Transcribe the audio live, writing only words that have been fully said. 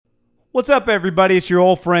What's up, everybody? It's your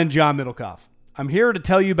old friend, John Middlecoff. I'm here to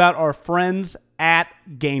tell you about our friends at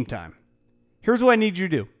Game Time. Here's what I need you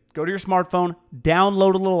to do. Go to your smartphone,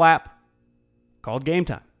 download a little app called Game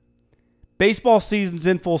Time. Baseball season's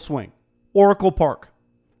in full swing. Oracle Park.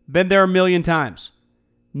 Been there a million times.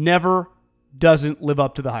 Never doesn't live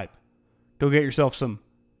up to the hype. Go get yourself some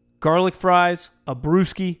garlic fries, a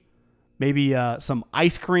brewski, maybe some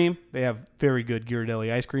ice cream. They have very good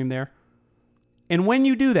Ghirardelli ice cream there. And when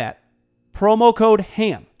you do that, promo code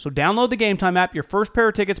HAM. So download the Game Time app. Your first pair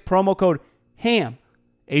of tickets, promo code HAM,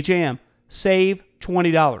 H-A-M, save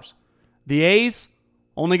 $20. The A's,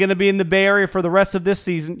 only going to be in the Bay Area for the rest of this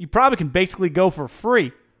season. You probably can basically go for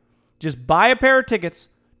free. Just buy a pair of tickets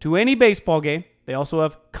to any baseball game. They also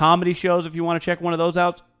have comedy shows if you want to check one of those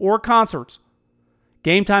out, or concerts.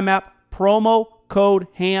 Game Time app, promo code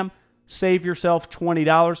HAM, save yourself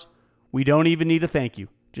 $20. We don't even need a thank you.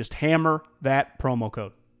 Just hammer that promo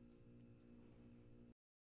code.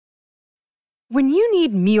 When you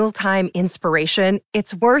need mealtime inspiration,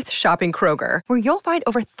 it's worth shopping Kroger, where you'll find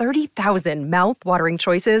over 30,000 mouth-watering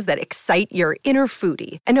choices that excite your inner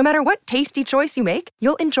foodie. And no matter what tasty choice you make,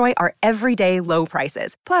 you'll enjoy our everyday low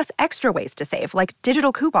prices, plus extra ways to save, like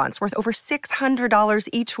digital coupons worth over $600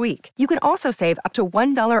 each week. You can also save up to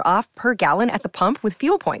 $1 off per gallon at the pump with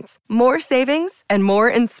fuel points. More savings and more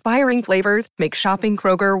inspiring flavors make shopping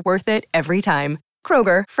Kroger worth it every time.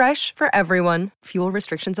 Kroger, fresh for everyone. Fuel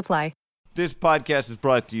restrictions apply. This podcast is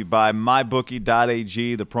brought to you by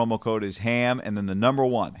MyBookie.ag. The promo code is HAM, and then the number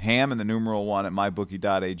one, HAM and the numeral 1 at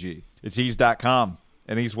MyBookie.ag. It's ease.com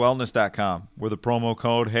and easewellness.com where the promo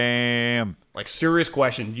code HAM. Like, serious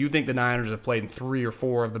question. Do you think the Niners have played in 3 or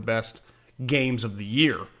 4 of the best games of the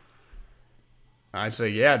year? I'd say,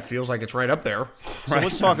 yeah, it feels like it's right up there. So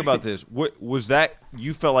let's talk about this. What was that?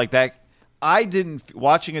 You felt like that? I didn't,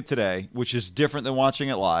 watching it today, which is different than watching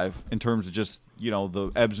it live in terms of just,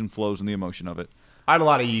 the ebbs and flows and the emotion of it. I had a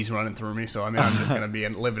lot of E's running through me, so I'm just going to be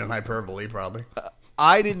living in hyperbole probably.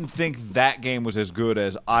 I didn't think that game was as good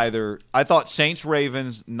as either. I thought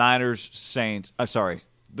Saints-Ravens, Niners-Saints. I'm sorry.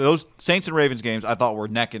 Those Saints and Ravens games I thought were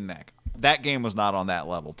neck and neck. That game was not on that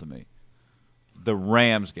level to me. The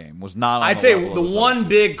Rams game was not on I'd say the one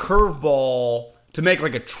big curveball to make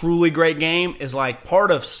like a truly great game is like part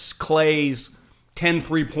of Clay's 10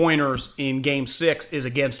 3-pointers in Game 6 is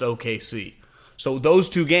against OKC. So those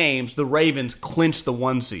 2 games, the Ravens clinched the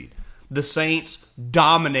 1 seed. The Saints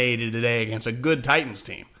dominated today against a good Titans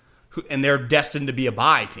team, and they're destined to be a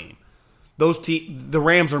bye team. The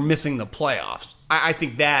Rams are missing the playoffs. I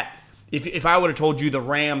think that if I would have told you the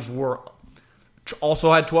Rams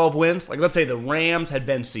also had 12 wins, like let's say the Rams had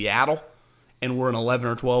been Seattle and were an 11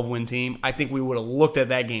 or 12 win team, I think we would have looked at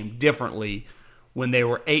that game differently when they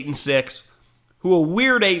were 8-6, who a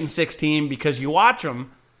weird 8-6 team because you watch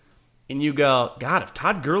them and you go, God, if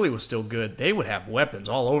Todd Gurley was still good, they would have weapons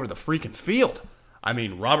all over the freaking field. I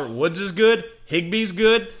mean, Robert Woods is good, Higbee's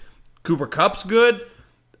good, Cooper Kupp's good,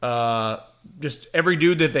 just every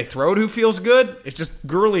dude that they throw to feels good. It's just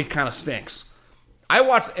Gurley kind of stinks. I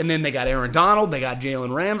watched, and then they got Aaron Donald, they got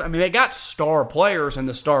Jalen Ramsey. I mean, they got star players and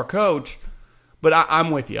the star coach, but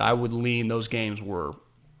I'm with you. I would lean those games were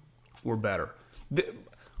better.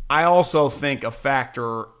 I also think a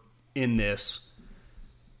factor in this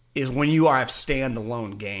is when you have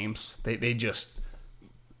standalone games,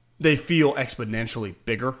 they feel exponentially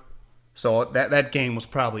bigger. So that game was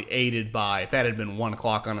probably aided by, if that had been 1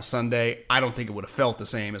 o'clock on a Sunday, I don't think it would have felt the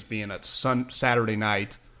same as being at Saturday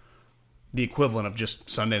night, the equivalent of just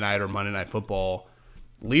Sunday night or Monday Night Football.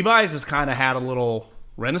 Levi's has kind of had a little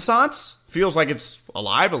renaissance. Feels like it's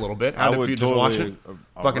alive a little bit. How did you just watch it?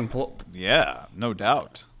 Yeah, no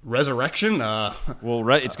doubt. Resurrection? It's not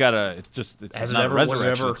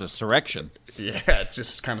resurrection, it's a surrection. Yeah, it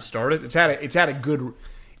just kind of started. It's had a good.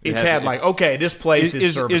 Okay, this place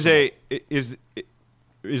is serviceable. Is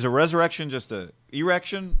a resurrection just a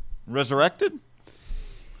erection? Resurrected?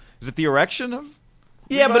 Is it the erection of?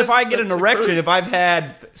 Yeah, but if I get an erection, if I've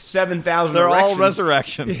had 7,000 they're erections, all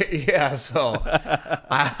resurrections. Yeah, so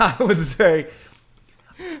I would say.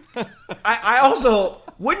 I also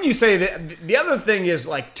wouldn't you say that the other thing is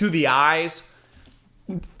like to the eyes.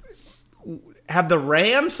 Have the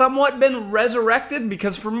Rams somewhat been resurrected?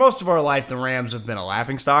 Because for most of our life, the Rams have been a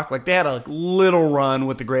laughingstock. Like they had a little run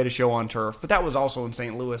with the greatest show on turf, but that was also in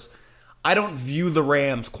St. Louis. I don't view the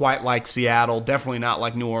Rams quite like Seattle. Definitely not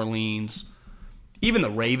like New Orleans. Even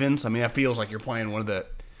the Ravens. I mean, that feels like you're playing one of the.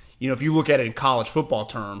 If you look at it in college football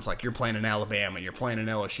terms, like you're playing in Alabama, you're playing in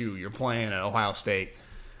LSU, you're playing at Ohio State.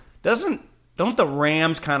 Don't the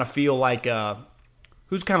Rams kind of feel like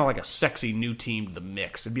who's kind of like a sexy new team to the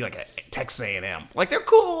mix. It'd be like a Texas A&M. Like, they're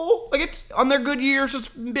cool. Like, it's on their good years, it's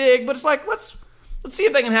big, but it's like, let's see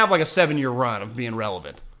if they can have like a 7-year run of being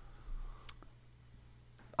relevant.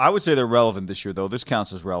 I would say they're relevant this year, though. This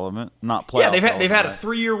counts as relevant, not playoff. Yeah, they've had a relevant.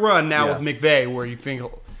 3-year run now Yeah. with McVay where you think,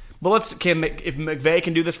 but if McVay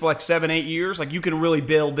can do this for like 7-8 years, like you can really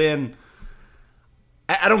build in.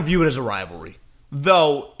 I don't view it as a rivalry,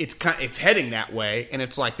 though it's heading that way, and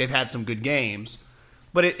it's like they've had some good games,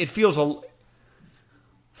 but it feels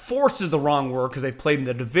forced is the wrong word because they've played in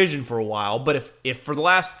the division for a while. But if for the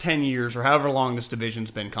last 10 years or however long this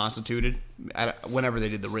division's been constituted, whenever they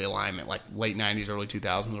did the realignment, like late 90s, early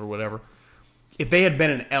 2000s or whatever, if they had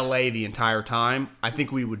been in LA the entire time, I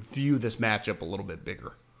think we would view this matchup a little bit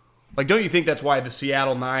bigger. Like, don't you think that's why the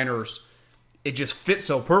Seattle Niners, it just fit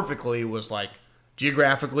so perfectly, was like,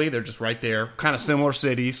 geographically, they're just right there, kind of similar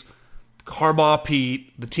cities. Harbaugh,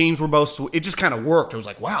 Pete, the teams were both. It just kind of worked. It was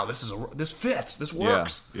like, wow, this fits. This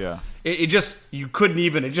works. Yeah. It just, you couldn't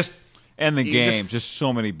even. It just. And the it game, just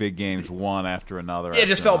so many big games, one after another. It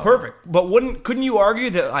just felt perfect. But couldn't you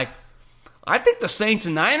argue that, like, I think the Saints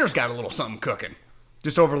and Niners got a little something cooking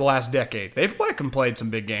just over the last decade. They've played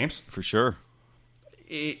some big games. For sure.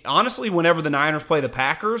 Honestly, whenever the Niners play the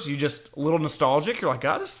Packers, you just a little nostalgic. You're like,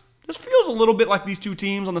 God, this feels a little bit like these two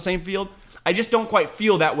teams on the same field. I just don't quite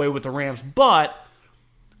feel that way with the Rams. But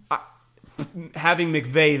having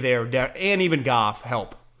McVay there and even Goff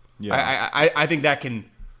help. Yeah. I think that can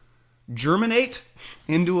germinate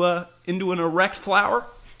into an erect flower.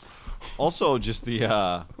 Also, just the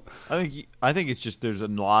I think it's just there's a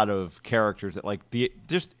lot of characters that like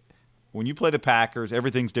just when you play the Packers,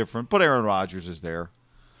 everything's different. But Aaron Rodgers is there.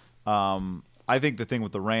 I think the thing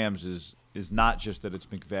with the Rams is not just that it's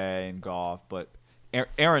McVay and Goff, but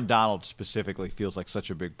Aaron Donald specifically feels like such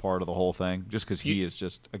a big part of the whole thing, just because he is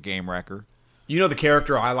just a game wrecker. You know, the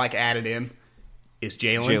character I like added in is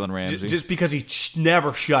Jalen Ramsey. Just because he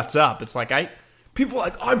never shuts up. It's like people are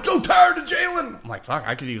like, I'm so tired of Jalen. I'm like, fuck,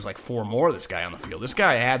 I could use like 4 more of this guy on the field. This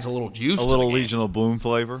guy adds a little juice, a little Legion of Boom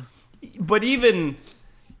flavor. But even,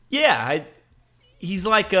 he's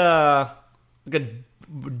like a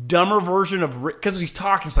dumber version of Rick, because he's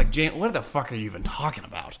talking. It's like, Jalen, what the fuck are you even talking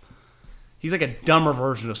about? He's like a dumber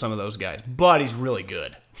version of some of those guys, but he's really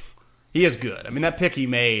good. He is good. I mean, that pick he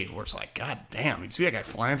made, where it's like, God damn, you see that guy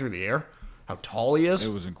flying through the air? How tall he is?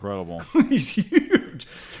 It was incredible. He's huge.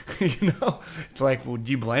 It's like, would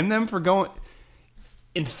you blame them for going?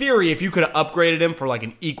 In theory, if you could have upgraded him for like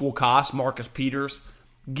an equal cost, Marcus Peters,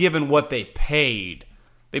 given what they paid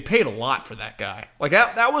a lot for that guy. Like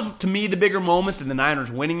that was to me the bigger moment than the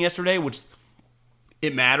Niners winning yesterday, which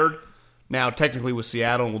it mattered. Now, technically with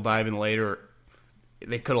Seattle, and we'll dive in later,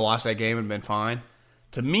 they could have lost that game and been fine.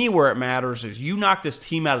 To me, where it matters is you knock this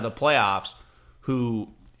team out of the playoffs, who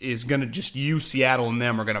is going to just use Seattle and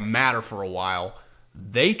them are going to matter for a while.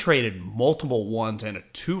 They traded multiple ones and a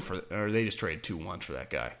 2 or they just traded 2 1s for that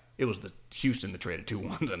guy. It was the Houston that traded 2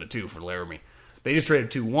 1s and a 2 for Laramie. They just traded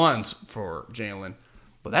 2 1s for Jalen.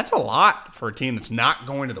 But that's a lot for a team that's not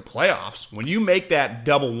going to the playoffs. When you make that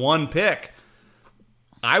double 1 pick,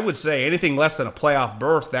 I would say anything less than a playoff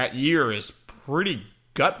berth that year is pretty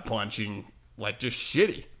gut-punching, like just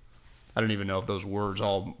shitty. I don't even know if those words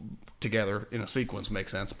all together in a sequence make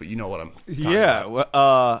sense, but you know what I'm talking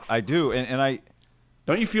about. I do. And I...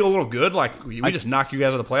 Don't you feel a little good? Like, we just knocked you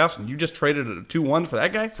guys out of the playoffs and you just traded a 2-1 for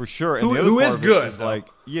that guy? For sure. And Who is good? Like,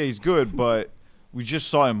 yeah, he's good, but we just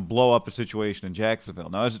saw him blow up a situation in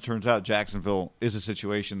Jacksonville. Now, as it turns out, Jacksonville is a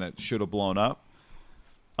situation that should have blown up.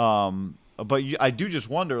 But I do just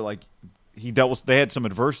wonder, like, they had some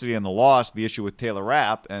adversity in the loss, the issue with Taylor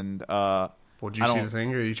Rapp, and Well, did you see the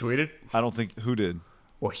thing that he tweeted? I don't think who did.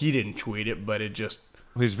 Well, he didn't tweet it, but it just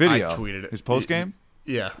His video, I tweeted it. his post game.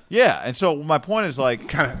 Yeah, Yeah, and so my point is like,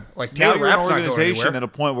 kind of like now Taylor you're an Rapp's not going organization anywhere. at a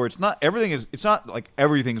point where it's not like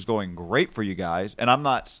everything's going great for you guys, and I'm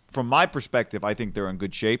not. From my perspective, I think they're in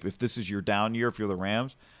good shape. If this is your down year, if you're the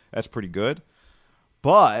Rams, that's pretty good.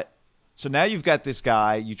 But so now you've got this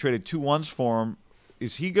guy. You traded 2 1s for him.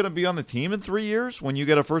 Is he going to be on the team in 3 years when you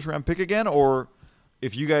get a first round pick again, or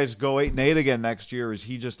if you guys go 8-8 again next year, is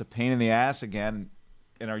he just a pain in the ass again?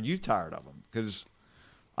 And are you tired of him? Because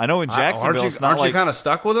I know in Jacksonville, it's not aren't like you kind of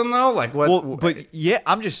stuck with him though? Like what? well, but yeah,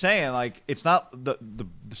 I'm just saying, like, it's not the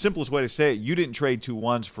simplest way to say it. You didn't trade 2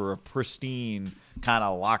 1s for a pristine kind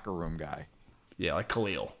of locker room guy. Yeah, like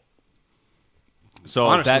Khalil. So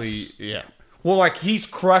Honestly, yeah. Well, like he's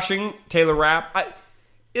crushing Taylor Rapp.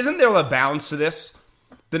 Isn't there a balance to this?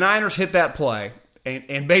 The Niners hit that play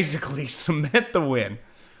and basically cement the win,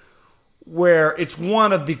 where it's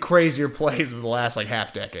one of the crazier plays of the last like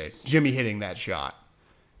half decade. Jimmy hitting that shot.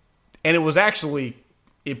 And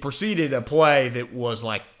it preceded a play that was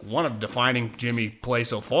like one of defining Jimmy play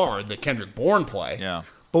so far, the Kendrick Bourne play. Yeah.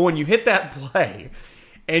 But when you hit that play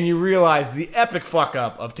and you realize the epic fuck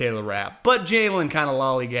up of Taylor Rapp, but Jalen kind of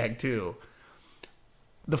lollygag too,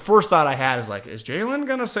 the first thought I had is like, is Jalen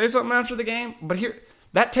going to say something after the game? But here,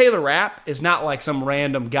 that Taylor Rapp is not like some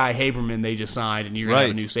random Guy Haberman they just signed and you're going to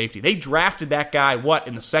have a new safety. They drafted that guy,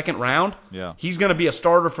 in the second round? Yeah. He's going to be a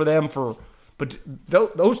starter for them but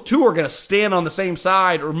those two are going to stand on the same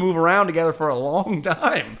side or move around together for a long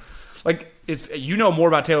time. Like, you know more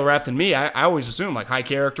about Taylor Rapp than me. I always assume, like, high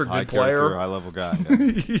character, good player. High-level guy.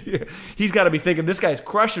 Yeah. He's got to be thinking, this guy's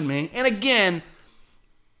crushing me. And again,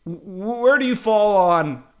 where do you fall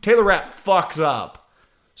on Taylor Rapp fucks up?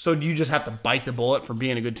 So do you just have to bite the bullet for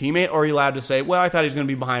being a good teammate? Or are you allowed to say, well, I thought he was going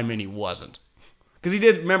to be behind me and he wasn't? Because he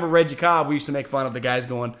did, remember Reggie Cobb, we used to make fun of the guys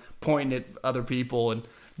pointing at other people, and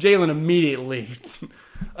Jalen immediately,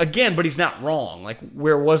 again, but he's not wrong. Like,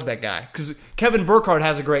 where was that guy? Because Kevin Burkhardt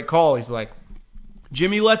has a great call. He's like,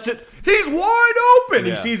 Jimmy lets it, he's wide open.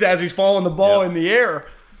 Yeah. He sees as he's falling the ball in the air.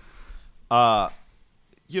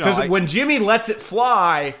 Because when Jimmy lets it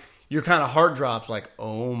fly, your kind of heart drops like,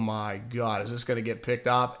 oh my God, is this going to get picked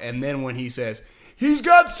up? And then when he says, he's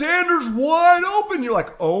got Sanders wide open, you're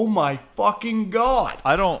like, oh my fucking God.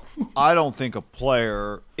 I don't think a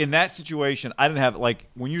player in that situation, I didn't have, like,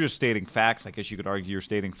 when you're just stating facts, I guess you could argue you're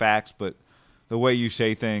stating facts, but the way you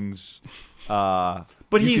say things. But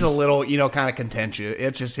he's a little, kind of contentious.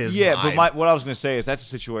 It's just his vibe. But what I was going to say is that's a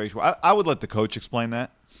situation where I would let the coach explain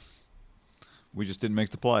that. We just didn't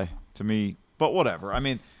make the play, to me. But whatever. I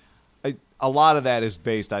mean, a lot of that is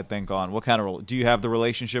based, I think, on what kind of – do you have the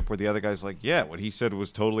relationship where the other guy's like, yeah, what he said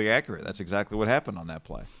was totally accurate. That's exactly what happened on that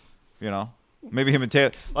play. Maybe him and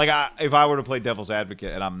Taylor – like, if I were to play devil's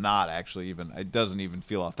advocate, and I'm not actually even – it doesn't even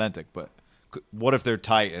feel authentic, but what if they're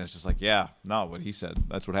tight and it's just like, yeah, no, what he said,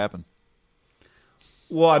 that's what happened.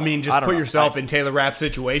 Well, I mean, just put yourself in Taylor Rapp's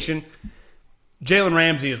situation. Jalen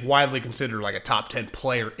Ramsey is widely considered like a top 10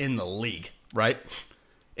 player in the league, right?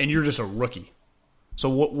 And you're just a rookie. So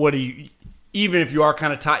what do you – even if you are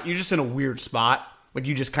kind of tight, you're just in a weird spot. Like,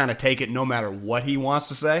 you just kind of take it no matter what he wants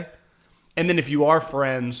to say. And then if you are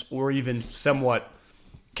friends or even somewhat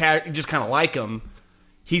just kind of like him,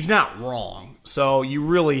 he's not wrong. So you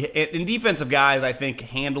really – and defensive guys, I think,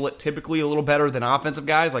 handle it typically a little better than offensive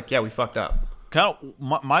guys. Like, yeah, we fucked up. Kind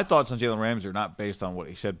of, my thoughts on Jalen Ramsey are not based on what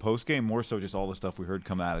he said post-game, more so just all the stuff we heard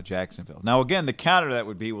come out of Jacksonville. Now, again, the counter to that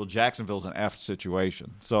would be, well, Jacksonville's an F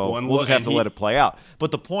situation, so we'll just have to let it play out.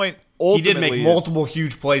 But the point ultimately he did make multiple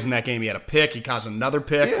huge plays in that game. He had a pick. He caused another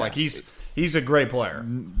pick. Yeah. Like, he's a great player.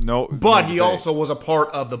 But he also was a part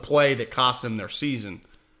of the play that cost them their season.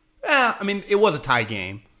 I mean, it was a tie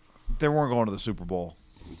game. They weren't going to the Super Bowl.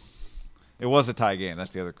 It was a tie game.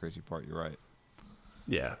 That's the other crazy part. You're right.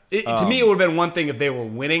 Yeah. To me, it would have been one thing if they were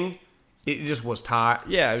winning. It just was tie.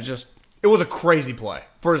 Yeah, it was a crazy play.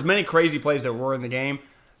 For as many crazy plays that were in the game,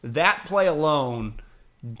 that play alone,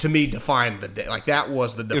 to me, defined the day. Like, that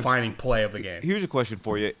was the defining play of the game. Here's a question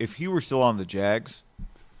for you. If he were still on the Jags,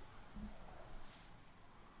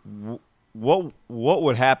 what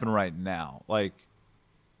would happen right now? Like,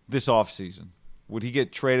 this offseason? Would he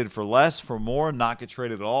get traded for less, for more, not get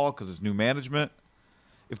traded at all because it's new management?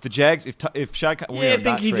 If the Jags, if Shad, I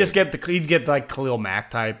think he'd get like Khalil Mack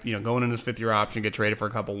type, going in his 5th-year option, get traded for a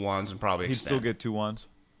couple ones, and probably he'd still get 2 ones.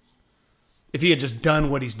 If he had just done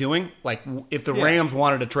what he's doing, like if the Rams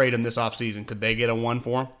wanted to trade him this offseason, could they get a 1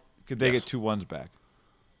 for him? Could they get 2 ones back?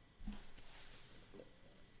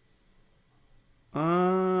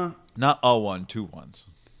 Not a 1, 2 ones.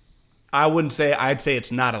 I wouldn't say. I'd say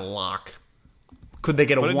it's not a lock. Could they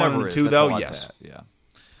get a 1 and 2 though? Yes. Yeah.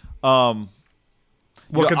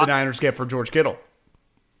 What could the Niners get for George Kittle?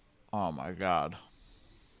 Oh, my God.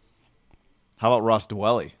 How about Ross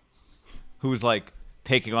Dwelly, who's like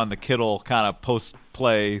taking on the Kittle kind of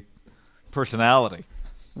post-play personality?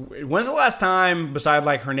 When's the last time, besides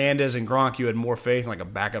like Hernandez and Gronk, you had more faith in like a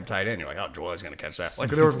backup tight end? You're like, oh, Dwelly's going to catch that. Like,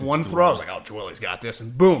 there was one throw. I was like, oh, Dwelly's got this.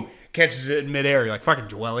 And boom, catches it in midair. You're like, fucking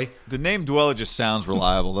Dwelly. The name Dwelly just sounds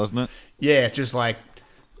reliable, doesn't it? Yeah, it's just like,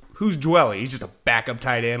 who's Dwelly? He's just a backup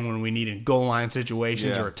tight end when we need in goal line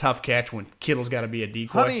situations or a tough catch when Kittle's got to be a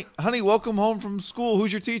decoy. Honey, welcome home from school.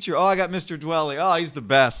 Who's your teacher? Oh, I got Mr. Dwelly. Oh, he's the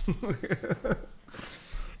best.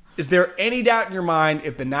 Is there any doubt in your mind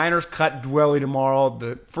if the Niners cut Dwelly tomorrow,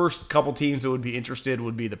 the first couple teams that would be interested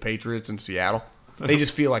would be the Patriots and Seattle? They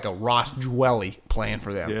just feel like a Ross Dwelly plan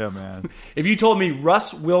for them. Yeah, man. If you told me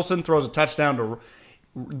Russ Wilson throws a touchdown to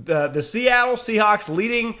the Seattle Seahawks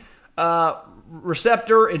leading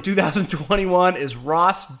receptor in 2021 is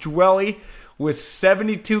Ross Dwelly with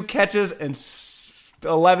 72 catches and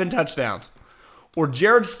 11 touchdowns. Or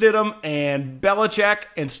Jared Stidham and Belichick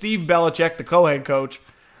and Steve Belichick, the co-head coach,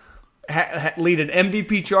 lead an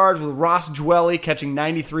MVP charge with Ross Dwelley catching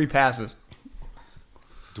 93 passes.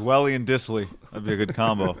 Dwelley and Disley. That'd be a good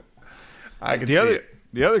combo. I can see it.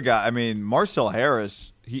 The other guy, I mean, Marcel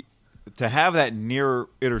Harris, to have that near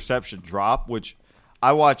interception drop, which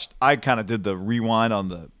I kind of did the rewind on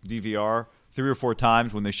the DVR 3 or 4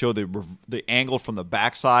 times when they showed the angle from the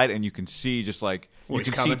backside, and you can see just like you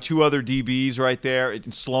can see 2 other DBs right there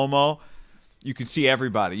in slow mo. You can see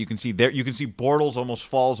everybody. You can see Bortles almost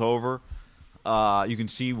falls over. You can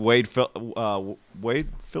see Wade Phillips.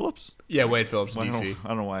 Yeah, Wade Phillips, DC. I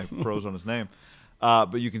don't know why I froze on his name.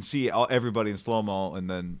 But you can see everybody in slow mo, and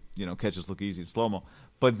then catches look easy in slow mo.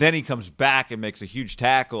 But then he comes back and makes a huge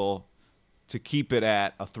tackle to keep it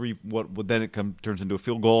at a 3. What then it turns into a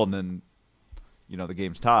field goal, and then the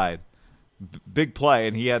game's tied. Big play,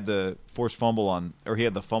 and he had the forced fumble on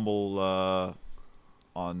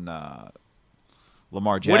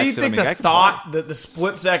Lamar Jackson. What do you think the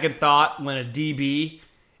split-second thought when a DB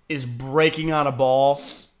is breaking on a ball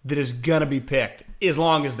that is going to be picked, as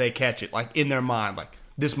long as they catch it, like in their mind, like,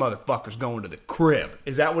 this motherfucker's going to the crib?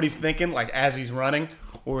 Is that what he's thinking, like, as he's running?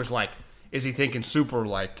 Or is he thinking super,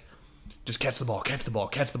 like, just catch the ball,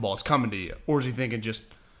 it's coming to you? Or is he thinking just,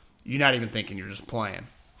 you're not even thinking, you're just playing?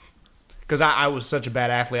 Because I was such a bad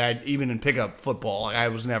athlete, even in pickup football, I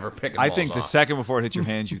was never picking balls I think the off. second before it hits your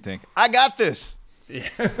hands, you think, I got this. Yeah.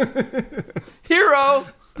 Hero.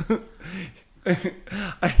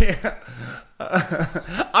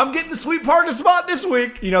 I'm getting the sweet parking spot this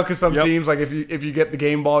week. Because some teams, like, if you get the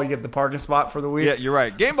game ball, you get the parking spot for the week. Yeah, you're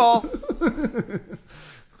right. Game ball.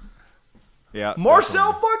 Yeah.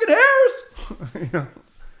 Marcel fucking Harris.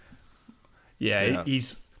 Yeah,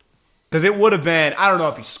 he's... Because it would have been, I don't know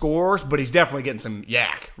if he scores, but he's definitely getting some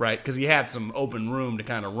yak, right? Because he had some open room to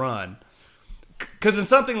kind of run. Because in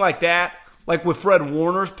something like that, like with Fred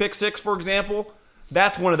Warner's pick 6, for example,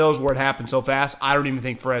 that's one of those where it happens so fast, I don't even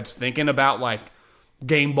think Fred's thinking about, like,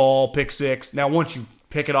 game ball, pick 6. Now, once you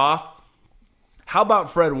pick it off, how about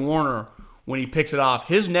Fred Warner, when he picks it off,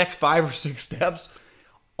 his next 5 or 6 steps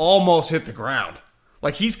almost hit the ground.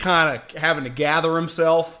 Like, he's kind of having to gather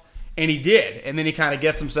himself, and he did. And then he kind of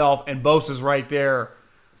gets himself, and Bosa's right there.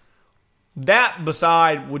 That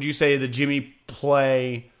beside, would you say, the Jimmy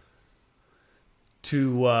play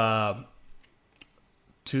to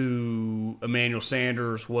Emmanuel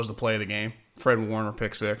Sanders was the play of the game? Fred Warner,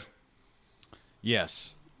 pick 6.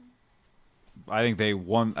 Yes. I think they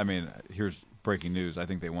won. I mean, here's breaking news. I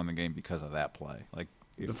think they won the game because of that play. Like,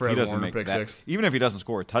 if the Fred he doesn't Warner make pick that, 6. even if he doesn't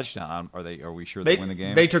score a touchdown, are we sure they win the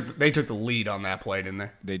game? They took the lead on that play, didn't they?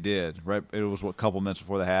 They did. Right. It was a couple minutes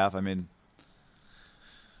before the half. I mean,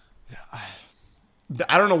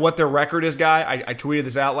 I don't know what their record is, guy. I tweeted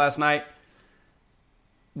this out last night.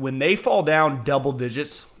 When they fall down double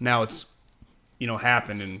digits, now it's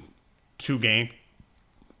happened in 2 games,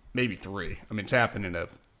 maybe 3. I mean, it's happened in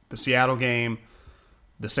the Seattle game,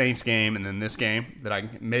 the Saints game, and then this game.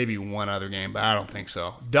 Maybe one other game, but I don't think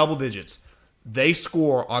so. Double digits. They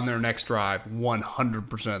score on their next drive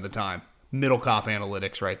 100% of the time. Middlecoff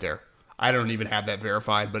analytics right there. I don't even have that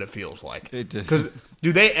verified, but it feels like. Because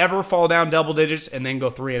do they ever fall down double digits and then go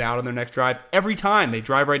 3 and out on their next drive? Every time they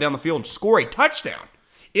drive right down the field and score a touchdown.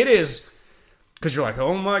 It is, because you're like,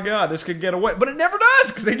 oh my God, this could get away. But it never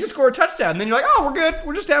does, because they just score a touchdown. And then you're like, oh, we're good.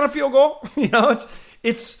 We're just down a field goal.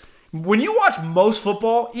 It's when you watch most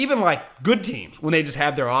football, even like good teams, when they just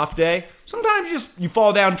have their off day, sometimes you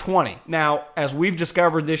fall down 20. Now, as we've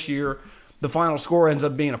discovered this year, the final score ends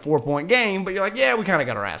up being a 4-point game, but you're like, yeah, we kind of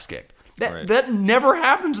got our ass kicked. That never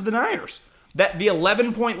happens to the Niners. That the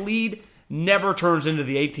 11-point lead never turns into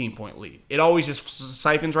the 18-point lead. It always just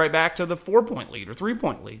siphons right back to the 4-point lead or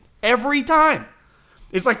 3-point lead. Every time.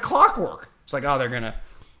 It's like clockwork. It's like, oh, they're going to...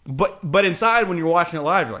 But inside, when you're watching it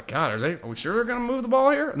live, you're like, God, are we sure they're going to move the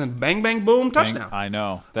ball here? And then bang, bang, boom, touchdown. I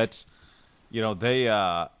know. That's,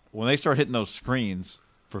 they when they start hitting those screens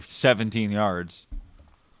for 17 yards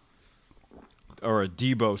or a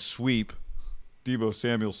Deebo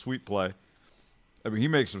Samuel sweep play, I mean, he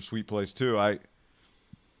makes some sweet plays too.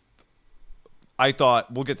 I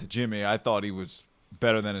thought, we'll get to Jimmy, I thought he was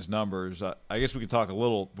better than his numbers. I guess we could talk a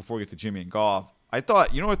little before we get to Jimmy and Goff. I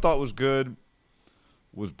thought, what I thought was good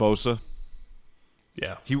was Bosa.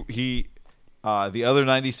 Yeah. He the other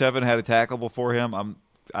 97 had a tackle before him.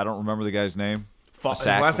 I don't remember the guy's name. His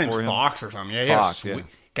last name's Fox or something. Yeah, Fox,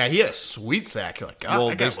 Guy, he had a sweet sack. You're like,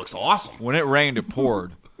 God, that guy looks awesome. When it rained, it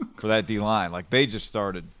poured for that D-line. Like, they just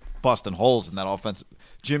started busting holes in that offense.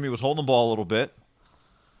 Jimmy was holding the ball a little bit.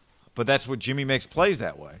 but that's what Jimmy makes plays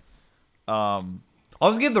that way. I'll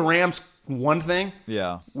just give the Rams one thing.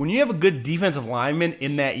 Yeah. When you have a good defensive lineman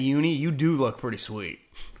in that uni, you do look pretty sweet.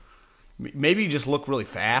 Maybe you just look really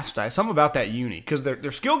fast. Something about that uni, because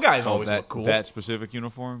their skill guys always look cool. That specific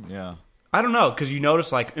uniform, yeah. I don't know, because you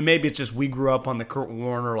notice, like, and maybe it's just we grew up on the Kurt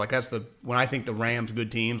Warner. Like, when I think the Rams good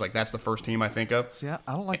teams, like, that's the first team I think of. See, I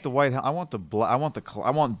don't like the white. I want the black. I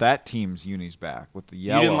want that team's unis back with the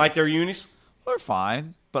yellow. You didn't like their unis? They're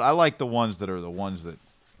fine, but I like the ones that are the ones that,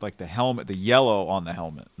 like the helmet, the yellow on the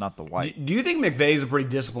helmet, not the white. Do you think McVay's a pretty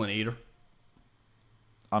disciplined eater?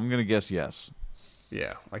 I'm gonna guess yes.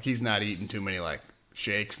 Yeah, like he's not eating too many like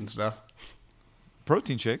shakes and stuff.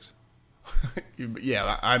 Protein shakes.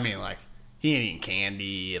 Yeah, I mean like he ain't eating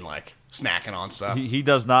candy and like snacking on stuff. He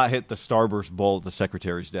does not hit the Starburst bowl at the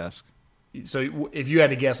secretary's desk. So if you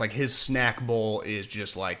had to guess, like his snack bowl is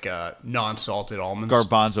just like non-salted almonds,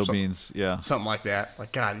 Garbanzo beans, yeah, something like that.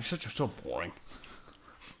 Like God, you're so boring.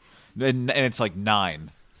 And it's like nine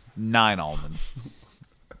almonds.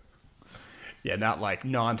 Yeah, not like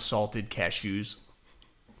non-salted cashews.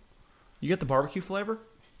 You get the barbecue flavor?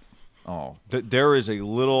 Oh, there is a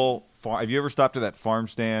little farm. Have you ever stopped at that farm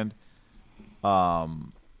stand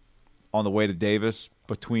on the way to Davis,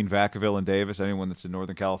 between Vacaville and Davis? Anyone that's in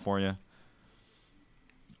Northern California?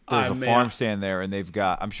 There's a farm stand there, and they've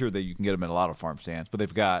got, I'm sure that you can get them at a lot of farm stands, but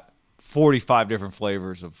they've got 45 different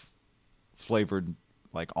flavors of flavored,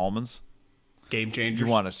 like, almonds. Game changers.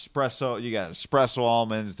 You want espresso, you got espresso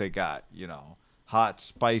almonds, they got, hot,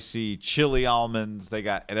 spicy, chili almonds, they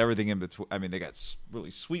got, and everything in between. I mean, they got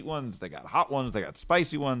really sweet ones, they got hot ones, they got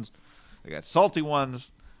spicy ones, they got salty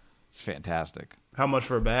ones. It's fantastic. How much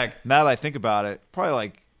for a bag? Now that I think about it, probably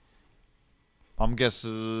like, I'm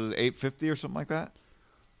guessing $8.50 or something like that.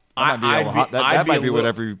 That might be what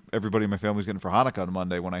everybody in my family's getting for Hanukkah on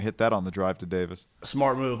Monday when I hit that on the drive to Davis.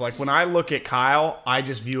 Smart move. Like when I look at Kyle, I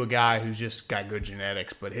just view a guy who's just got good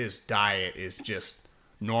genetics, but his diet is just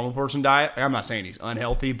normal person diet. Like, I'm not saying he's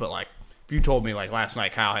unhealthy, but like if you told me like last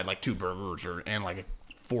night Kyle had like 2 burgers and like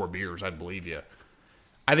 4 beers, I'd believe you.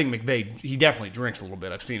 I think McVay, he definitely drinks a little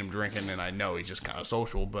bit. I've seen him drinking, and I know he's just kind of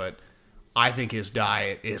social, but I think his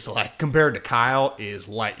diet is like, compared to Kyle, is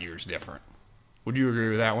light years different. Would you agree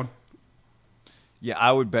with that one? Yeah,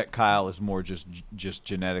 I would bet Kyle is more just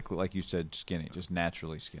genetically, like you said, skinny, just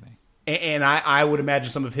naturally skinny. And I would imagine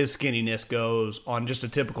some of his skinniness goes on just a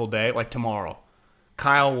typical day, like tomorrow.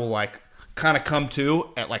 Kyle will like kind of come to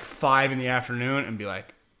at like 5 in the afternoon and be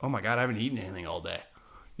like, oh my God, I haven't eaten anything all day,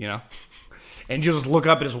 And you'll just look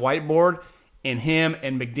up at his whiteboard, and him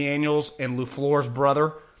and McDaniels and LaFleur's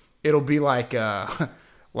brother, it'll be like,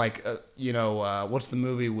 what's the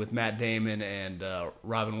movie with Matt Damon and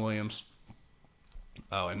Robin Williams?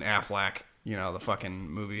 Oh, and Affleck, the fucking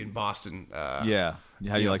movie in Boston. Yeah.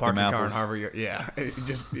 How do you like Parking them car apples? in Harvard. Yeah.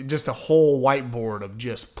 just a whole whiteboard of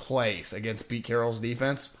just plays against Pete Carroll's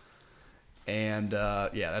defense. And,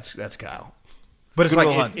 that's Kyle. But it's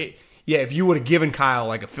like, if you would have given Kyle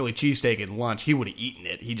like a Philly cheesesteak at lunch, he would have eaten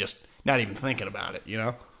it. He just not even thinking about it,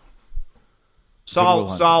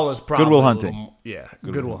 Saul is probably Goodwill Hunting.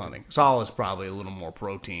 Goodwill Hunting. Saul is probably a little more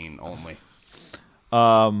protein only.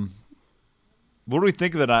 What do we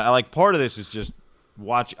think of the Niners? Like, part of this is just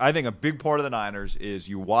watch. I think a big part of the Niners is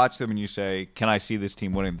you watch them and you say, "Can I see this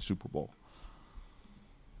team winning the Super Bowl?"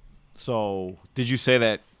 So, did you say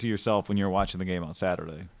that to yourself when you were watching the game on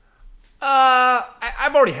Saturday?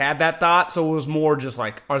 I've already had that thought, so it was more just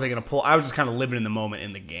like, are they going to pull? I was just kind of living in the moment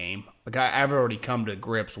in the game. Like I've already come to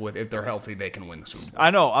grips with, if they're healthy, they can win the Super Bowl.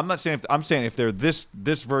 I know. I'm not saying. I'm saying if they're this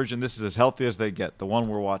version, this is as healthy as they get. The one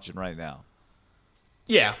we're watching right now.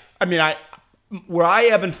 Yeah, I mean, where I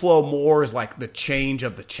ebb and flow more is like the change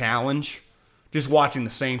of the challenge. Just watching the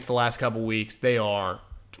Saints the last couple weeks, they are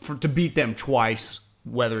to beat them twice,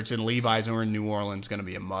 whether it's in Levi's or in New Orleans, going to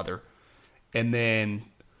be a mother. And then,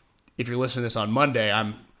 if you're listening to this on Monday,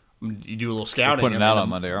 you do a little scouting. We're putting it out on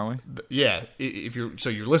Monday, aren't we? Yeah. If you're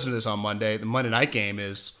listening to this on Monday, the Monday night game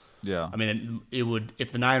is. Yeah. I mean, it would,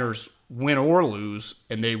 if the Niners win or lose,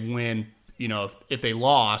 and they win, if they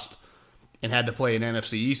lost and had to play an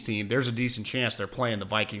NFC East team, there's a decent chance they're playing the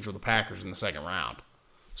Vikings or the Packers in the second round.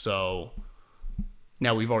 So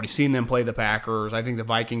now we've already seen them play the Packers. I think the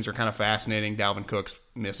Vikings are kind of fascinating. Dalvin Cook's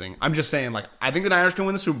missing. I'm just saying, like, I think the Niners can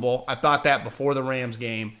win the Super Bowl. I thought that before the Rams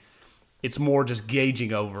game. It's more just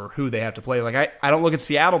gauging over who they have to play. Like, I don't look at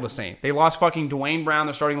Seattle the same. They lost fucking Dwayne Brown,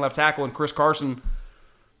 their starting left tackle, and Chris Carson,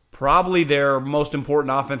 probably their most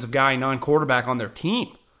important offensive guy, non-quarterback on their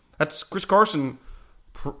team. That's Chris Carson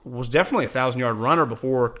was definitely a 1,000-yard runner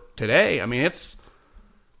before today. I mean,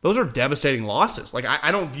 those are devastating losses. Like,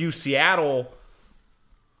 I don't view Seattle.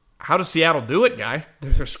 how does Seattle do it, guy?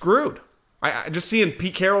 They're screwed. I just seeing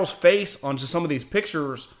Pete Carroll's face on just some of these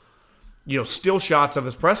pictures, still shots of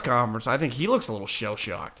his press conference. I think he looks a little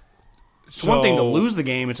shell-shoed. It's one thing to lose the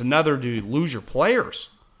game. It's another to lose your players.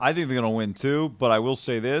 I think they're going to win too, but I will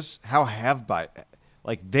say this.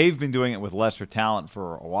 They've been doing it with lesser talent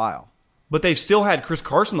for a while. But they've still had Chris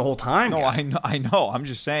Carson the whole time. No, I know. I'm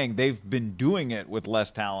just saying they've been doing it with less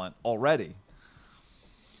talent already.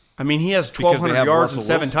 I mean, he has 1,200 yards and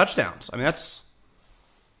 7 Wilson. touchdowns. I mean, that's...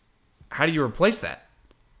 How do you replace that?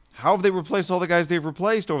 How have they replaced all the guys they've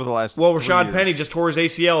replaced over the last 3 Rashad years? Penny just tore his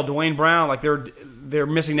ACL. Dwayne Brown, they're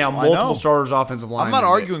missing now multiple starters offensive line. I'm not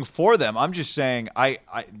arguing for them. I'm just saying I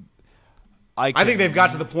think they've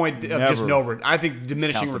got to the point of just I think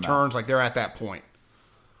diminishing count them returns, like they're at that point.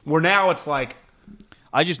 Where now it's like...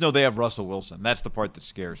 I just know they have Russell Wilson. That's the part that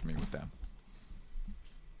scares me with them.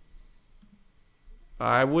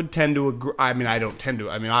 I would tend to agree. I mean, I don't tend to.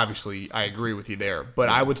 I mean, obviously, I agree with you there. But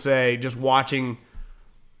I would say just watching,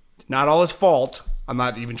 not all his fault. I'm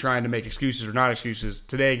not even trying to make excuses or not excuses.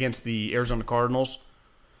 Today against the Arizona Cardinals,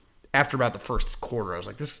 after about the first quarter, I was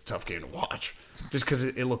like, this is a tough game to watch. Just because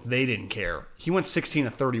it looked they didn't care. He went 16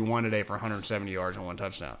 of 31 today for 170 yards and 1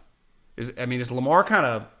 touchdown. Is Lamar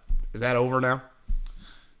is that over now?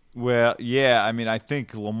 Well, yeah. I mean, I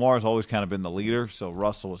think Lamar's always kind of been the leader, so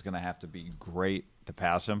Russell is going to have to be great to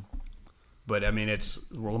pass him. But, I mean,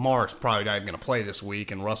 Lamar's probably not even going to play this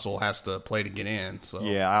week, and Russell has to play to get in. So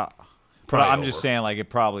Yeah, I'm just saying, it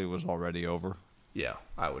probably was already over. Yeah,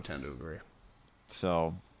 I would tend to agree.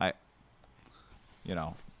 So,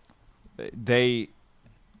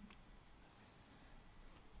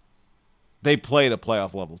 they played a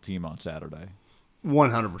playoff level team on Saturday.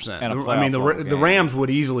 100%. I mean, the Rams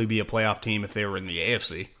would easily be a playoff team if they were in the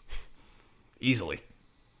AFC. Easily.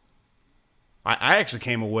 I actually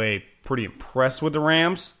came away pretty impressed with the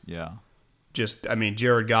Rams. Yeah.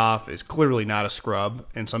 Jared Goff is clearly not a scrub,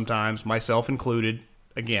 and sometimes, myself included,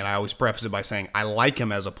 again, I always preface it by saying I like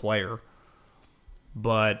him as a player,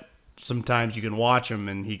 but sometimes you can watch him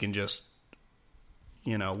and he can just,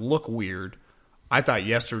 look weird. I thought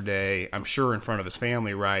yesterday, I'm sure in front of his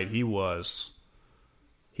family, right, he was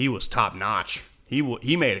top notch. He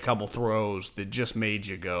made a couple throws that just made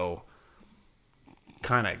you go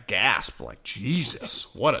kind of gasp, like,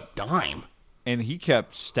 Jesus, what a dime. And he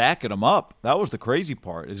kept stacking them up. That was the crazy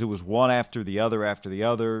part, is it was one after the other after the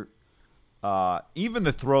other. Even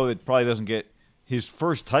the throw that probably doesn't get his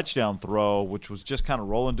first touchdown throw, which was just kind of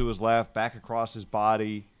rolling to his left, back across his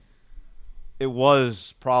body. It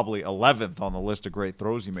was probably 11th on the list of great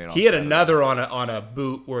throws he made. He had another on a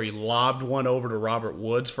boot where he lobbed one over to Robert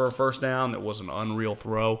Woods for a first down. That was an unreal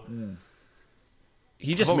throw.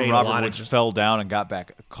 He just made Robert a lot Woods of fell down and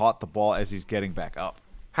caught the ball as he's getting back up.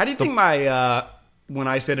 How do you think when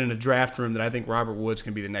I said in a draft room that I think Robert Woods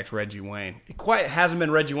can be the next Reggie Wayne? It quite hasn't been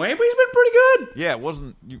Reggie Wayne, but he's been pretty good. Yeah, it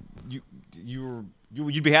wasn't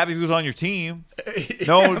you'd be happy if he was on your team.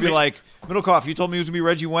 No one would be like, Middlecoff, you told me he was going to be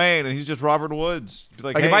Reggie Wayne, and he's just Robert Woods. Be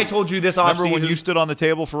like, hey, if I told you this offseason... Remember when you stood on the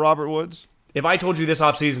table for Robert Woods? If I told you this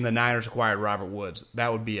offseason the Niners acquired Robert Woods, that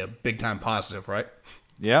would be a big-time positive, right?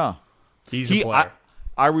 Yeah. He's a player.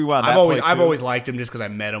 I rewound that I've always liked him just because I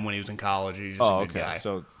met him when he was in college. He's just a good guy.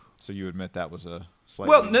 So you admit that was a slight...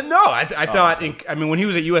 Well, no. I thought... Okay. When he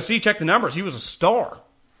was at USC, check the numbers. He was a star.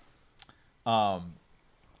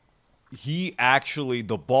 He actually,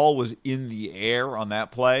 the ball was in the air on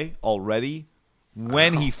that play already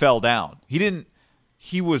when he fell down.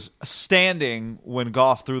 He was standing when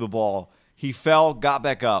Goff threw the ball. He fell, got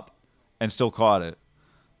back up, and still caught it.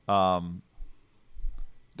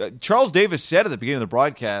 Charles Davis said at the beginning of the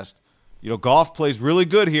broadcast, Goff plays really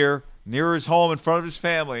good here, near his home, in front of his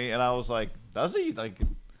family. And I was like, does he? Like,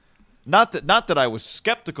 not that I was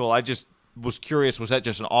skeptical. I just was curious. Was that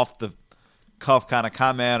just an off-the-cuff kind of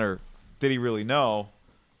comment, or did he really know?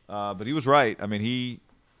 But he was right. I mean,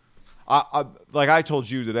 like I told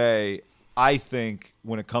you today, I think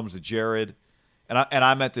when it comes to Jared, and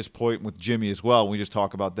I'm at this point with Jimmy as well, we just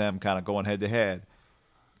talk about them kind of going head-to-head.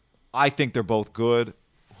 I think they're both good.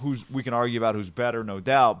 We can argue about who's better, no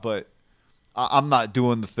doubt, but I'm not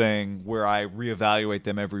doing the thing where I reevaluate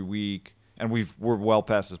them every week, and we're well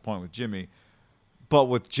past this point with Jimmy. But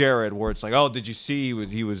with Jared, where it's like, oh, did you see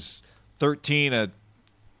he was 13 at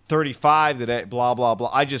 35 today, blah, blah, blah.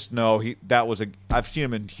 I just know I've seen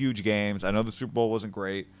him in huge games. I know the Super Bowl wasn't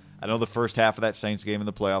great. I know the first half of that Saints game in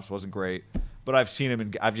the playoffs wasn't great. But I've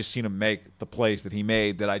just seen him make the plays that he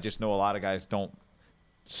made that I just know a lot of guys don't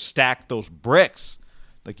stack those bricks,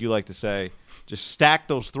 like you like to say. Just stack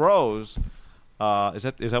those throws. Is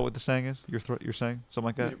that what the saying is? You're saying something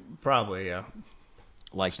like that? Probably, yeah.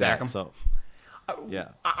 like Stack that. 'em. So, yeah.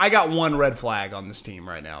 I got one red flag on this team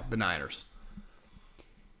right now, the Niners.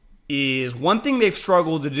 Is one thing they've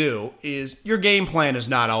struggled to do is your game plan is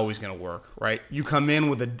not always going to work, right? You come in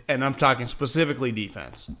with and I'm talking specifically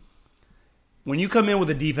defense. When you come in with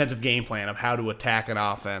a defensive game plan of how to attack an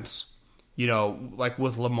offense, like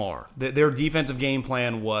with Lamar, their defensive game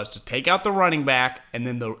plan was to take out the running back and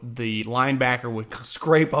then the linebacker would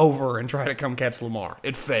scrape over and try to come catch Lamar.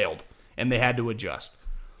 It failed, and they had to adjust.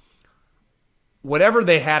 Whatever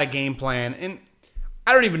they had a game plan, and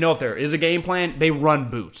I don't even know if there is a game plan. They run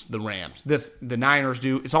boots, the Rams. The Niners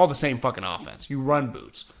do. It's all the same fucking offense. You run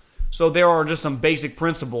boots. So there are just some basic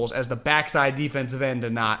principles as the backside defensive end to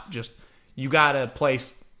not just, you got to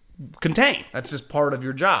contain. That's just part of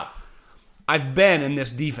your job. I've been in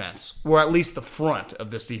this defense, or at least the front of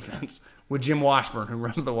this defense, with Jim Washburn, who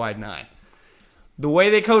runs the wide nine. The way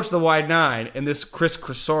they coach the wide nine, and this Chris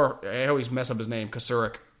Kasurik, I always mess up his name,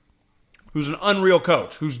 Kasurik, who's an unreal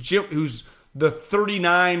coach, who's the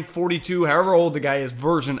 39, 42, however old the guy is,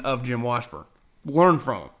 version of Jim Washburn. Learn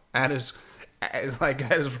from him at his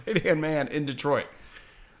right-hand man in Detroit.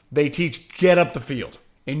 They teach get up the field,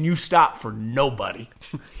 and you stop for nobody.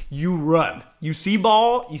 You run. You see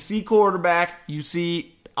ball, you see quarterback, you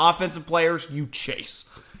see offensive players, you chase.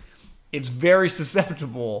 It's very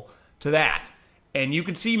susceptible to that. And you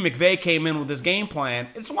can see McVay came in with this game plan.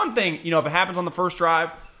 It's one thing, if it happens on the first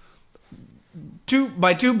drive,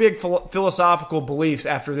 my two big philosophical beliefs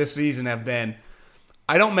after this season have been,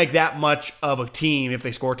 I don't make that much of a team if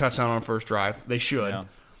they score a touchdown on the first drive. They should. Yeah.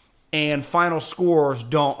 And final scores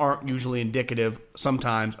aren't usually indicative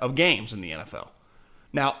sometimes of games in the NFL.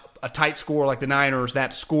 Now, a tight score like the Niners,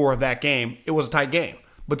 that score of that game, it was a tight game.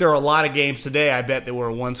 But there are a lot of games today, I bet, that were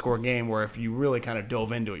a one-score game where if you really kind of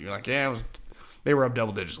dove into it, you're like, they were up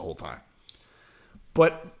double digits the whole time.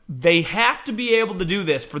 But they have to be able to do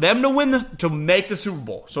this for them to make the Super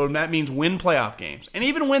Bowl. So that means win playoff games. And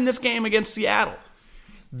even win this game against Seattle.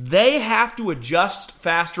 They have to adjust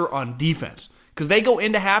faster on defense. Because they go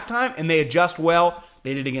into halftime and they adjust well.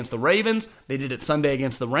 They did it against the Ravens. They did it Sunday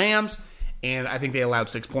against the Rams. And I think they allowed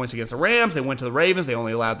 6 points against the Rams. They went to the Ravens. They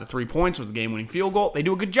only allowed the 3 points with the game-winning field goal. They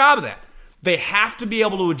do a good job of that. They have to be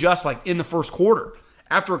able to adjust like in the first quarter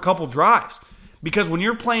after a couple drives. Because when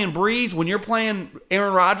you're playing Breeze, when you're playing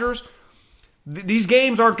Aaron Rodgers, these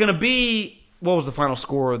games aren't going to be, what was the final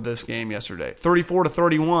score of this game yesterday?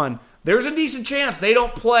 34-31. There's a decent chance they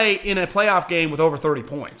don't play in a playoff game with over 30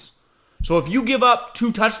 points. So if you give up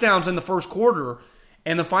 2 touchdowns in the first quarter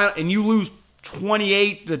and you lose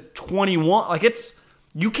 28-21,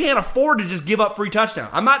 you can't afford to just give up free touchdowns.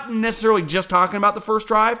 I'm not necessarily just talking about the first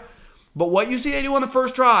drive, but what you see they do on the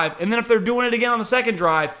first drive, and then if they're doing it again on the second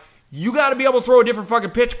drive, you got to be able to throw a different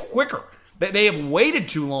fucking pitch quicker. They have waited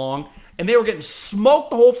too long, and they were getting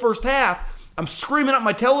smoked the whole first half. I'm screaming at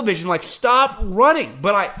my television like, stop running.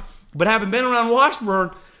 But having been around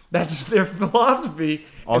Washburn, that's their philosophy.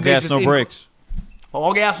 All gas, no brakes.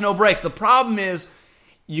 All gas, no brakes. The problem is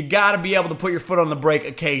you got to be able to put your foot on the brake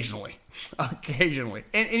occasionally. Occasionally.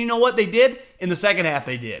 And you know what they did? In the second half,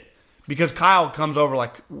 they did. Because Kyle comes over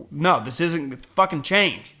like, no, this isn't fucking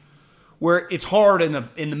change. Where it's hard in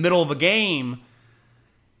the middle of a game.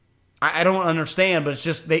 I don't understand, but it's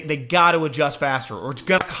just they got to adjust faster, or it's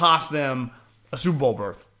going to cost them a Super Bowl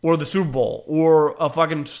berth, or the Super Bowl, or a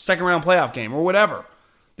fucking second-round playoff game, or whatever.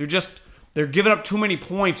 They're giving up too many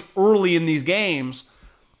points early in these games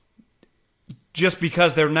just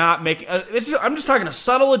because they're not making... I'm just talking a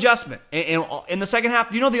subtle adjustment. And in the second half,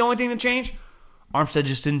 do you know the only thing that changed? Armstead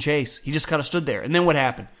just didn't chase. He just kind of stood there. And then what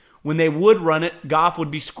happened? When they would run it, Goff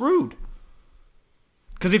would be screwed.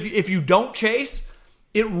 Because if you don't chase,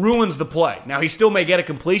 it ruins the play. Now, he still may get a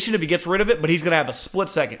completion if he gets rid of it, but he's going to have a split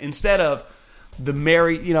second. Instead of the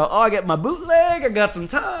I got my bootleg, I got some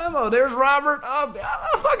time, there's Robert,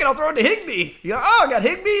 fuck it, I'll throw it to Higbee. I got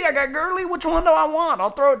Higbee, I got Gurley, which one do I want?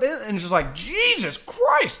 I'll throw it in. And it's just like, Jesus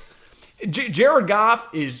Christ. Jared Goff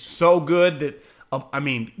is so good that,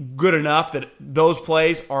 good enough that those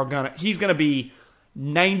plays he's going to be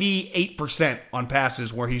 98% on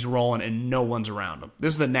passes where he's rolling and no one's around him.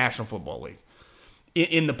 This is the National Football League.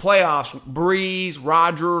 In the playoffs, Breeze,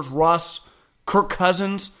 Rodgers, Russ, Kirk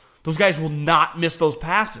Cousins, those guys will not miss those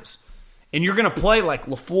passes. And you're going to play like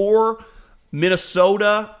LaFleur,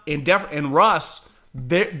 Minnesota, and Russ.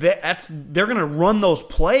 They're going to run those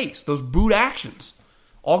plays, those boot actions.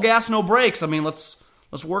 All gas, no brakes. Let's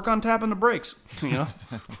work on tapping the brakes.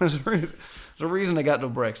 There's a reason they got no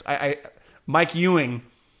brakes. Mike Ewing,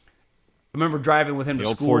 I remember driving with him to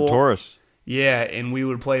school. Ford Taurus. Yeah, and we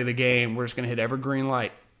would play the game. We're just going to hit every green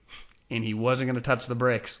light. And he wasn't going to touch the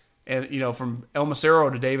brakes. And, from El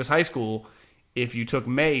Macero to Davis High School, if you took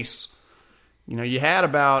Mace, you had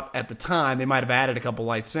about, at the time, they might have added a couple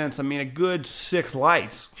lights since. I mean, a good 6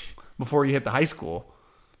 lights before you hit the high school.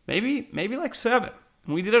 Maybe like 7.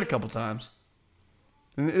 And we did it a couple times.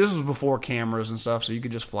 And this was before cameras and stuff, so you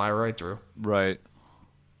could just fly right through. Right.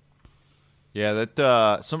 Yeah,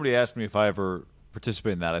 that somebody asked me if I ever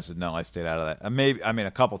participated in that. I said no, I stayed out of that.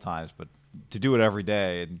 A couple times, but to do it every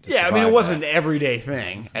day. And it wasn't an everyday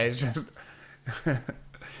thing. It's just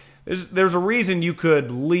there's a reason you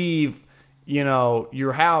could leave,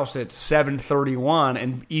 your house at 7:31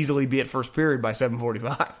 and easily be at first period by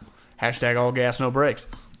 7:45. Hashtag all gas, no brakes.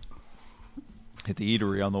 Hit the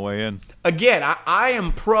eatery on the way in. Again, I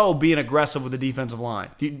am pro being aggressive with the defensive line.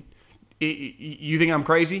 You think I'm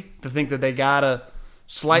crazy to think that they gotta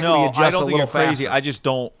slightly adjust a little faster? I don't think you're crazy. I just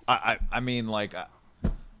don't. I mean, like,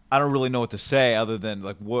 I don't really know what to say other than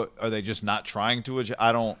like, what are they just not trying to adjust?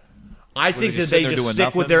 I think that they just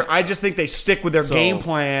stick with their. I just think they stick with their game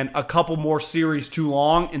plan a couple more series too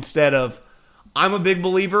long instead of. I'm a big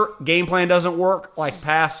believer. Game plan doesn't work. Like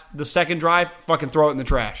past the second drive, fucking throw it in the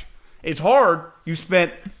trash. It's hard. You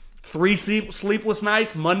spent 3 sleepless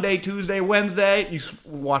nights, Monday, Tuesday, Wednesday. You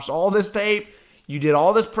watched all this tape. You did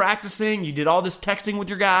all this practicing. You did all this texting with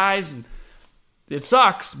your guys. And it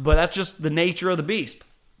sucks, but that's just the nature of the beast.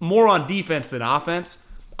 More on defense than offense.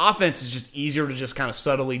 Offense is just easier to just kind of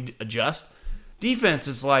subtly adjust. Defense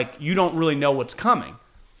is like you don't really know what's coming.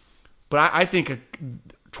 But I think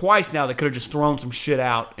twice now they could have just thrown some shit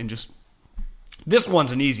out and just... This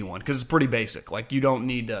one's an easy one because it's pretty basic. Like you don't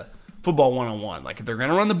need to... Football 101. Like if they're going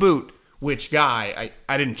to run the boot, which guy,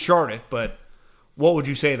 I didn't chart it, but what would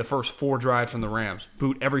you say the first 4 drives from the Rams?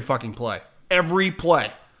 Boot every fucking play. Every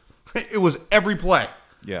play. It was every play.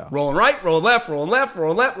 Yeah. Rolling right, rolling left, rolling left,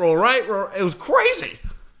 rolling left, rolling right. It was crazy.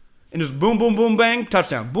 And just boom, boom, boom, bang,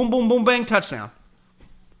 touchdown. Boom, boom, boom, bang, touchdown.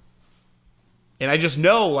 And I just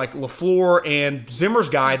know, like LaFleur and Zimmer's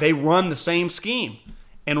guy, they run the same scheme.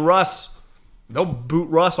 And Russ, they'll boot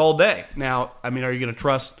Russ all day. Now, I mean, are you going to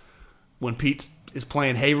trust... When Pete is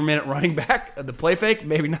playing Haberman at running back, the play fake,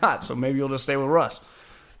 maybe not. So maybe you'll just stay with Russ.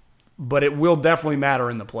 But it will definitely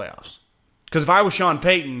matter in the playoffs. Because if I was Sean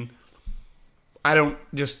Payton, I don't,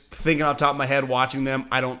 just thinking off the top of my head, watching them,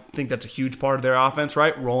 I don't think that's a huge part of their offense,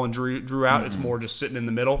 right? Rolling Drew out. Mm-hmm. It's more just sitting in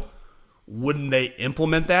the middle. Wouldn't they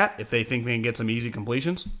implement that if they think they can get some easy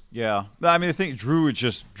completions? Yeah. I mean, I think Drew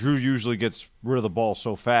usually gets rid of the ball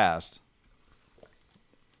so fast.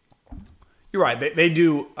 You're right. They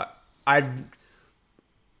do... I've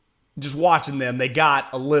just watching them, they got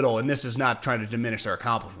a little, and this is not trying to diminish their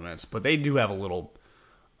accomplishments, but they do have a little,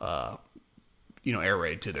 air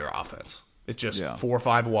raid to their offense. It's just 4 or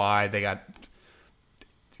 5 wide. They got,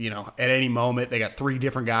 at any moment, they got 3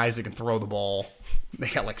 different guys that can throw the ball. They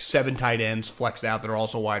got like 7 tight ends flexed out that are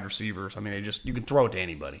also wide receivers. I mean, you can throw it to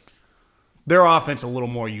anybody. Their offense is a little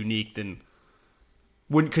more unique than...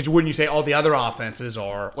 Because wouldn't you say all the other offenses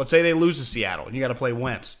are... Let's say they lose to Seattle and you got to play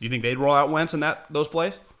Wentz. Do you think they'd roll out Wentz in those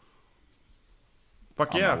plays?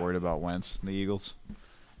 Fuck yeah. I'm not worried about Wentz and the Eagles.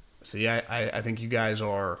 See, I think you guys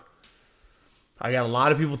are... I got a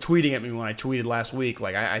lot of people tweeting at me when I tweeted last week.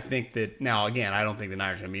 Like, I think that... Now, again, I don't think the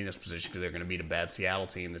Niners are going to be in this position because they're going to beat a bad Seattle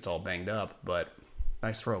team that's all banged up. But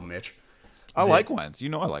nice throw, Mitch. I like Wentz. I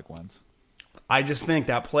like Wentz. I just think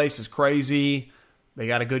that place is crazy. They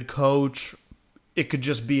got a good coach. It could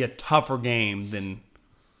just be a tougher game than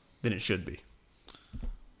it should be.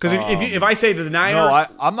 Because if I say that the Niners,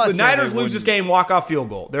 I'm not the Niners lose this game, walk-off field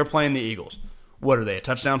goal, they're playing the Eagles. What are they, a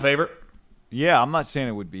touchdown favorite? Yeah, I'm not saying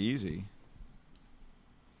it would be easy.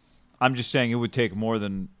 I'm just saying it would take more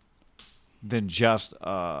than just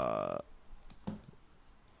some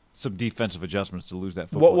defensive adjustments to lose that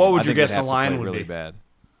football. What would you guess the line would really be? Bad.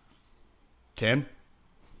 10?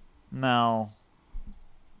 No.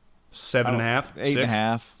 7.5?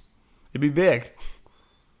 8.5. It'd be big.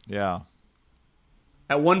 Yeah.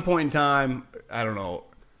 At one point in time, I don't know,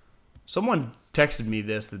 someone texted me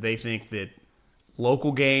this, that they think that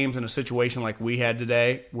local games in a situation like we had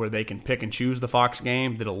today, where they can pick and choose the Fox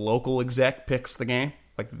game, that a local exec picks the game,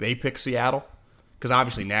 like they pick Seattle. Because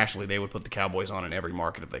obviously nationally they would put the Cowboys on in every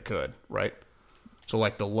market if they could, right? So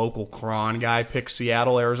like the local Cron guy picks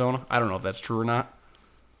Seattle, Arizona. I don't know if that's true or not.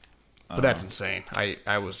 But that's insane.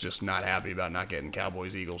 I was just not happy about not getting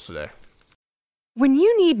Cowboys-Eagles today. When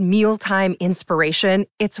you need mealtime inspiration,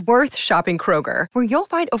 it's worth shopping Kroger, where you'll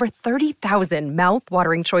find over 30,000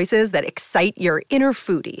 mouth-watering choices that excite your inner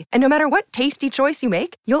foodie. And no matter what tasty choice you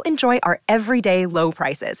make, you'll enjoy our everyday low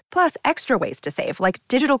prices, plus extra ways to save, like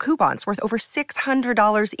digital coupons worth over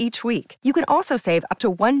 $600 each week. You can also save up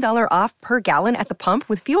to $1 off per gallon at the pump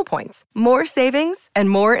with fuel points. More savings and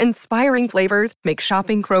more inspiring flavors make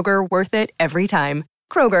shopping Kroger worth it every time.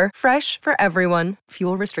 Kroger, fresh for everyone.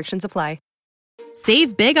 Fuel restrictions apply.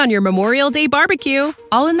 Save big on your Memorial Day barbecue,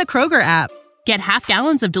 all in the Kroger app. Get half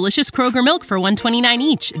gallons of delicious Kroger milk for $1.29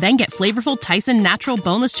 each. Then get flavorful Tyson natural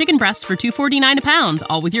boneless chicken breasts for $2.49 a pound,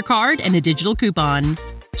 all with your card and a digital coupon.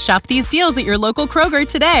 Shop these deals at your local Kroger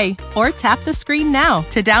today, or tap the screen now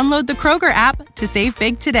to download the Kroger app to save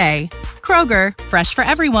big today. Kroger, fresh for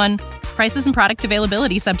everyone. Prices and product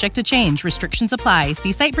availability subject to change. Restrictions apply.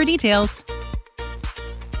 See site for details.